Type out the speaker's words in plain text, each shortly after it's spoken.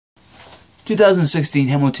2016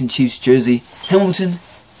 Hamilton Chiefs jersey. Hamilton,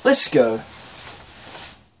 let's go.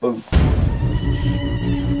 Boom.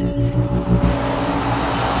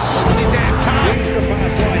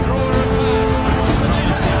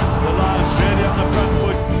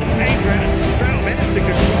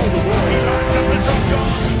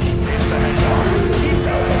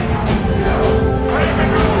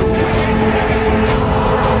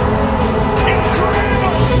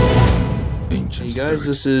 Hey guys,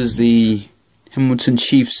 this is the Hamilton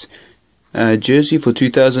Chiefs jersey for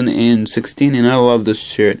 2016, and I love this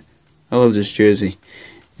shirt. I love this jersey.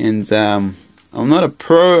 And I'm not a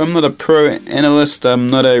pro analyst. I'm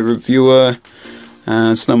not a reviewer.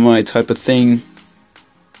 It's not my type of thing.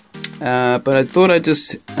 But I thought I'd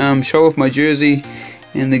just show off my jersey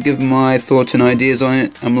and to give my thoughts and ideas on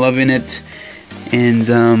it. I'm loving it, and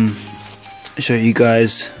show you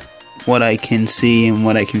guys what I can see and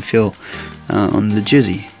what I can feel on the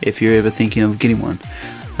jersey, if you're ever thinking of getting one.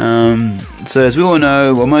 So as we all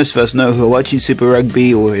know, well, most of us know who are watching Super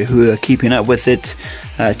Rugby or who are keeping up with it,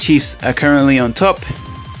 Chiefs are currently on top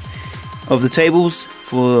of the tables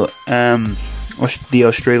for the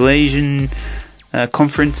Australasian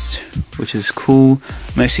conference, which is cool.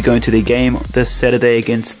 I'm actually going to the game this Saturday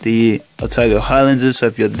against the Otago Highlanders, so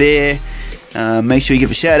if you're there, make sure you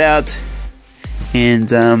give a shout out.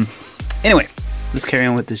 And anyway, let's carry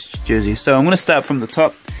on with this jersey. So I'm going to start from the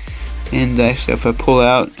top, and actually if I pull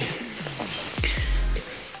out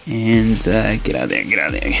and get out there,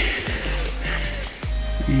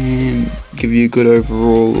 and give you a good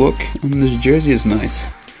overall look. And this jersey is nice.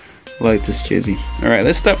 I like this jersey. Alright,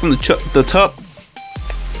 let's start from the top,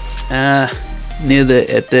 near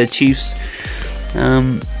the Chiefs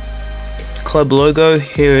club logo.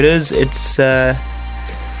 Here it is. It's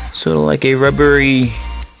sort of like a rubbery,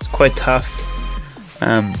 it's quite tough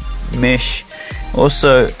mesh.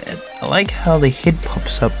 Also, I like how the head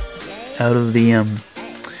pops up out of the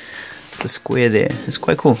square there. It's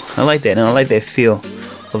quite cool. I like that, and I like that feel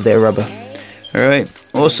of that rubber. Alright,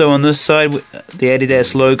 also on this side, the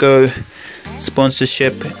Adidas logo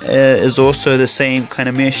sponsorship is also the same kind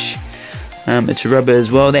of mesh. It's rubber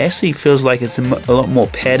as well. It actually feels like it's a lot more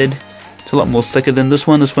padded. It's a lot more thicker than this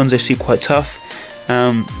one. This one's actually quite tough.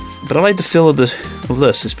 But I like the feel of this,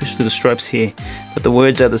 especially the stripes here. But the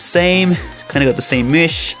words are the same, kind of got the same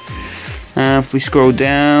mesh. If we scroll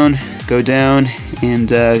down, go down, and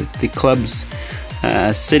the club's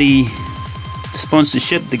city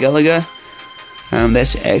sponsorship, the Gallagher.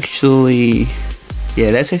 That's actually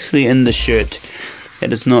in the shirt.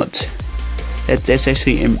 That is not. That's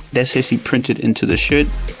actually printed into the shirt.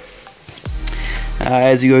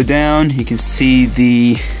 As you go down, you can see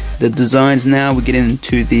the designs. Now we're getting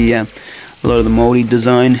into the a lot of the moldy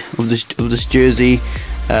design of this jersey.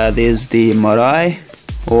 There's the marae,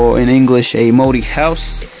 or in English a moldy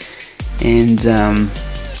house, and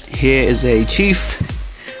here is a chief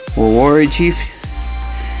or warrior chief.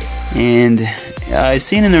 And I've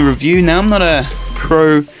seen in a review. Now I'm not a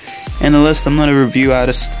pro analyst, I'm not a review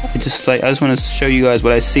artist. I just want to show you guys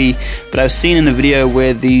what I see. But I've seen in the video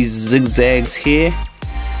where these zigzags here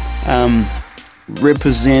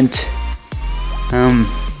represent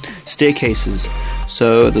staircases.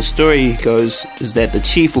 So the story goes is that the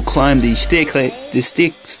chief will climb these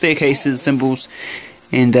staircases symbols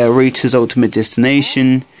and reach his ultimate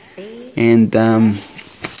destination and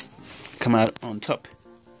come out on top.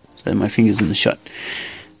 So my finger's in the shot.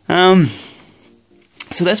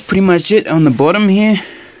 So that's pretty much it on the bottom here.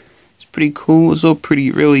 It's pretty cool. It's all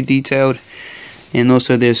really detailed, and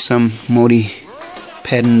also there's some moldy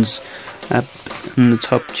patterns up in the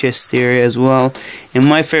top chest area as well. And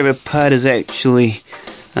my favorite part is actually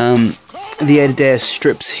the Adidas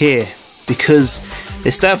strips here, because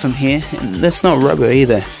they start from here, and that's not rubber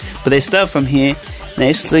either, but they start from here and they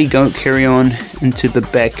actually go carry on into the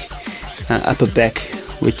back, upper back,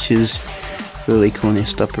 which is really cool. And they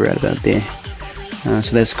stop right about there.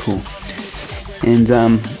 So that's cool. And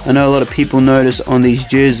I know a lot of people notice on these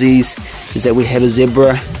jerseys is that we have a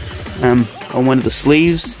zebra on one of the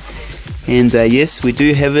sleeves, and yes, we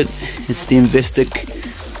do have it. It's the Investec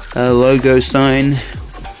logo sign,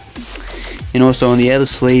 and also on the other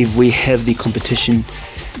sleeve we have the competition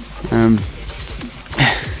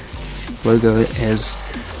logo as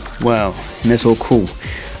well, and that's all cool.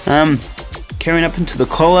 Carrying up into the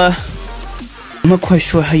collar, I'm not quite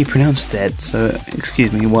sure how you pronounce that, so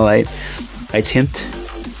excuse me while I attempt.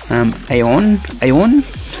 Aon, I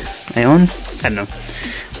don't know.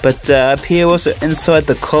 But up here, also inside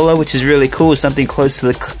the collar, which is really cool, something close to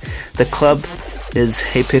the club, is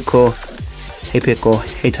Hey Pico Hepek or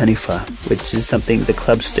Hetanifa, which is something the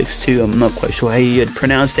club sticks to. I'm not quite sure how you'd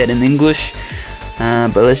pronounce that in English,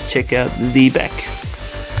 but let's check out the back.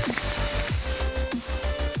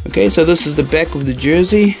 Okay, so this is the back of the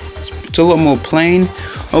jersey. It's a lot more plain.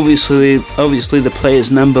 Obviously the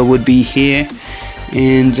player's number would be here,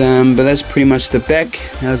 and but that's pretty much the back.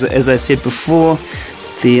 As I said before,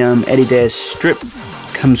 the Adidas strip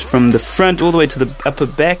comes from the front all the way to the upper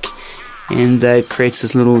back, and it creates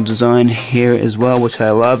this little design here as well, which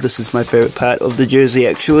I love. This is my favorite part of the jersey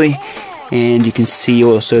actually, and you can see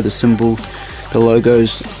also the symbol, the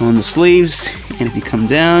logos on the sleeves. And if you come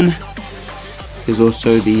down, there's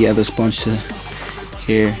also the other sponsor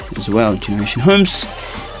here as well, Generation Homes.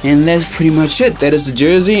 And that's pretty much it. That is the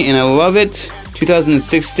jersey, and I love it.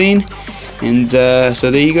 2016. And so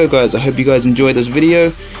there you go, guys. I hope you guys enjoyed this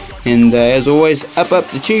video, and as always, up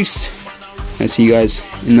the Chiefs. I'll see you guys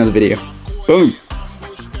in another video. Boom.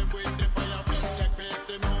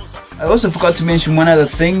 I also forgot to mention one other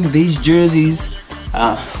thing. These jerseys,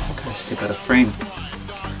 I'm gonna step out of frame.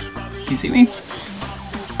 Can you see me?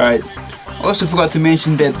 Alright. I also forgot to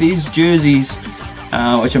mention that these jerseys,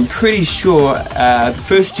 which I'm pretty sure are the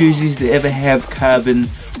first jerseys to ever have carbon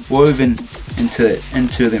woven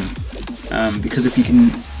into them. Because if you can,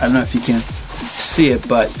 I don't know if you can see it,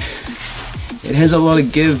 but it has a lot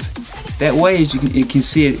of give that way. As you can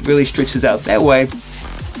see, it really stretches out that way,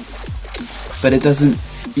 but it doesn't,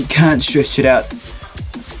 you can't stretch it out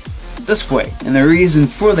this way. And the reason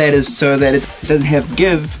for that is so that it doesn't have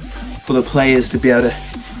give for the players to be able to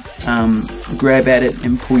grab at it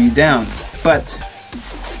and pull you down, but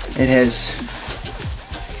it has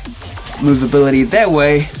movability that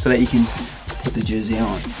way so that you can put the jersey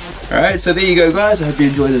on. Alright, so there you go, guys. I hope you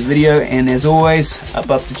enjoyed this video, and as always, up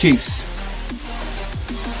the Chiefs.